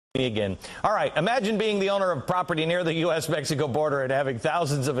me again. All right, imagine being the owner of property near the U.S.-Mexico border and having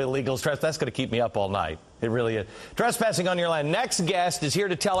thousands of illegals trespass. That's going to keep me up all night. It really is. Trespassing on your land. Next guest is here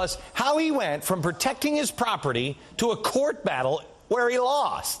to tell us how he went from protecting his property to a court battle where he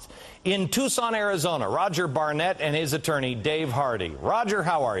lost. In Tucson, Arizona, Roger Barnett and his attorney, Dave Hardy. Roger,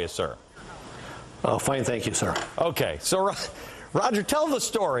 how are you, sir? Oh, fine, thank you, sir. Okay, so Roger, tell the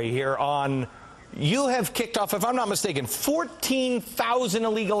story here on... You have kicked off, if I'm not mistaken, 14,000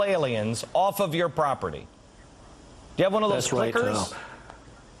 illegal aliens off of your property. Do you have one of those clickers?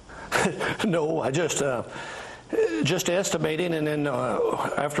 Right. No, I just estimating, and then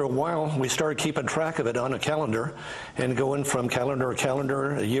after a while, we started keeping track of it on a calendar, and going from calendar to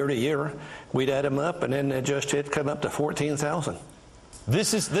calendar, year to year, we'd add them up, and then it'd come up to 14,000.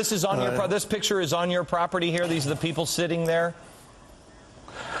 This is on your this picture is on your property here. These are the people sitting there.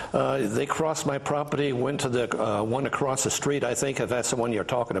 They crossed my property, went to the one across the street, I think, if that's the one you're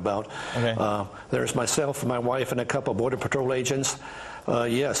talking about. Okay. There's myself, my wife, and a couple of Border Patrol agents.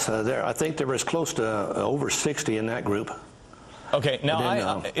 Yes, I think there was close to over 60 in that group. Okay,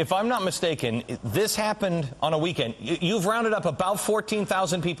 now, if I'm not mistaken, this happened on a weekend. You've rounded up about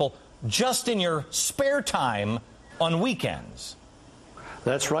 14,000 people just in your spare time on weekends.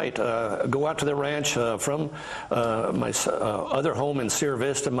 That's right. Go out to the ranch from my other home in Sierra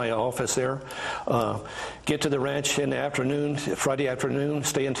Vista, my office there. Get to the ranch in the afternoon, Friday afternoon,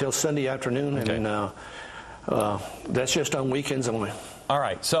 stay until Sunday afternoon, okay. And that's just on weekends only. All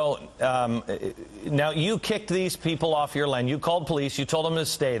right. So now you kicked these people off your land. You called police. You told them to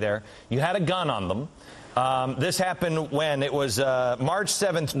stay there. You had a gun on them. This happened when it was March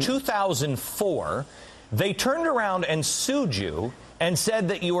 7th, 2004. They turned around and sued you and said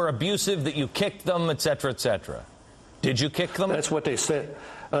that you were abusive, that you kicked them, et cetera, et cetera. Did you kick them? That's what they said.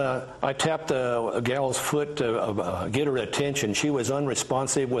 I tapped a gal's foot to get her attention. She was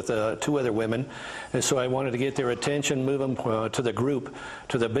unresponsive with two other women, and so I wanted to get their attention, move them to the group,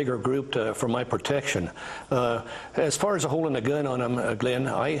 to the bigger group for my protection. As far as holding a gun on them, Glenn,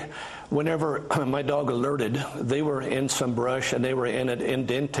 whenever my dog alerted, they were in some brush and they were in an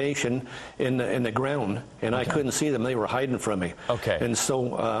indentation in the ground, and okay. I couldn't see them. They were hiding from me. Okay. And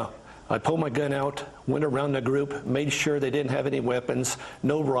so I pulled my gun out, went around the group, made sure they didn't have any weapons,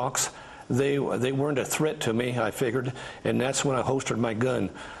 no rocks. They weren't a threat to me, I figured, and that's when I holstered my gun.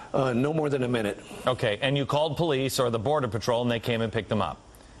 No more than a minute. Okay, and you called police or the Border Patrol, and they came and picked them up?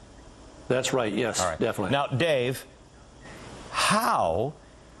 That's right, yes, right. Definitely. Now, Dave, how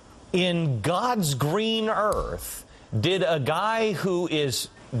in God's green earth did a guy who is...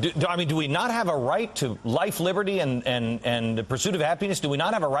 do we not have a right to life, liberty, and the pursuit of happiness? Do we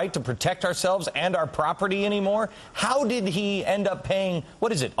not have a right to protect ourselves and our property anymore? How did he end up paying,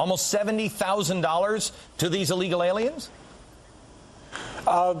 what is it, almost $70,000 to these illegal aliens?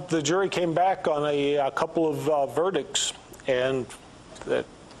 The jury came back on a couple of verdicts, and that's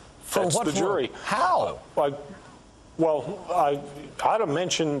the jury. How? Well, I ought to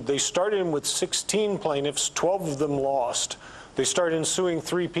mention they started in with 16 plaintiffs, 12 of them lost. They started suing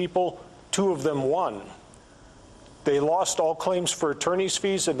 3 people, 2 of them won. They lost all claims for attorney's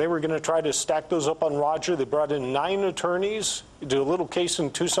fees, and they were going to try to stack those up on Roger. They brought in 9 attorneys, did a little case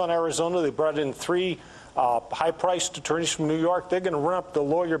in Tucson, Arizona. They brought in 3 high-priced attorneys from New York. They're going to run up the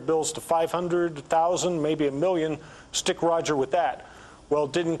lawyer bills to $500,000, maybe $1 million, stick Roger with that. Well,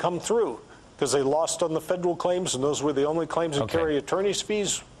 it didn't come through because they lost on the federal claims, and those were the only claims that carry attorney's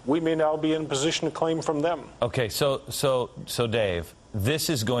fees. We may now be in a position to claim from them. Okay, so Dave, this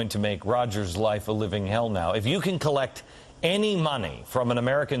is going to make Roger's life a living hell now. If you can collect any money from an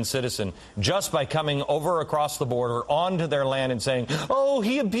American citizen just by coming over across the border onto their land and saying, "Oh,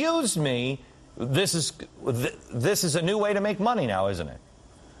 he abused me," this is a new way to make money now, isn't it?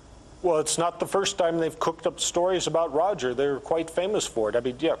 Well, it's not the first time they've cooked up stories about Roger. They're quite famous for it. I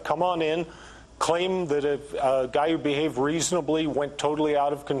mean, yeah, come on in. Claim that a guy who behaved reasonably went totally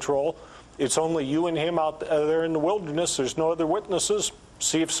out of control. It's only you and him out there in the wilderness. There's no other witnesses.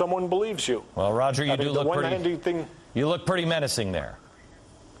 See if someone believes you. Well, Roger, you you look pretty menacing there.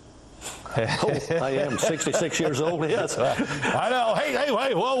 Oh, I am 66 years old, yes. I know. Hey,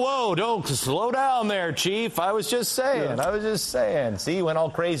 whoa, don't slow down there, Chief. I was just saying. See, you went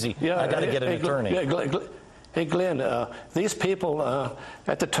all crazy. Yeah, I got to get an attorney. Hey, Glenn, these people,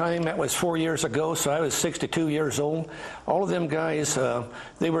 at the time, that was 4 years ago, so I was 62 years old. All of them guys,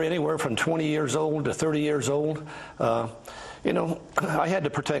 they were anywhere from 20 years old to 30 years old. You know, I had to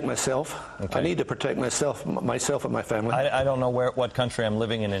protect myself. Okay. I need to protect myself and my family. I don't know what country I'm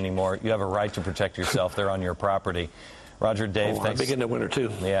living in anymore. You have a right to protect yourself. They're on your property. Roger, Dave, thanks. I begin the winter,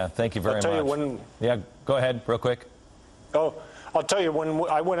 too. Yeah, thank you very much. I'll tell you when... Yeah, go ahead, real quick. Oh, I'll tell you, when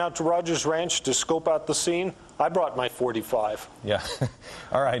I went out to Rogers Ranch to scope out the scene, I brought my .45. Yeah.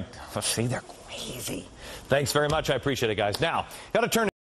 All right. See, they're crazy. Thanks very much. I appreciate it, guys. Now, got to turn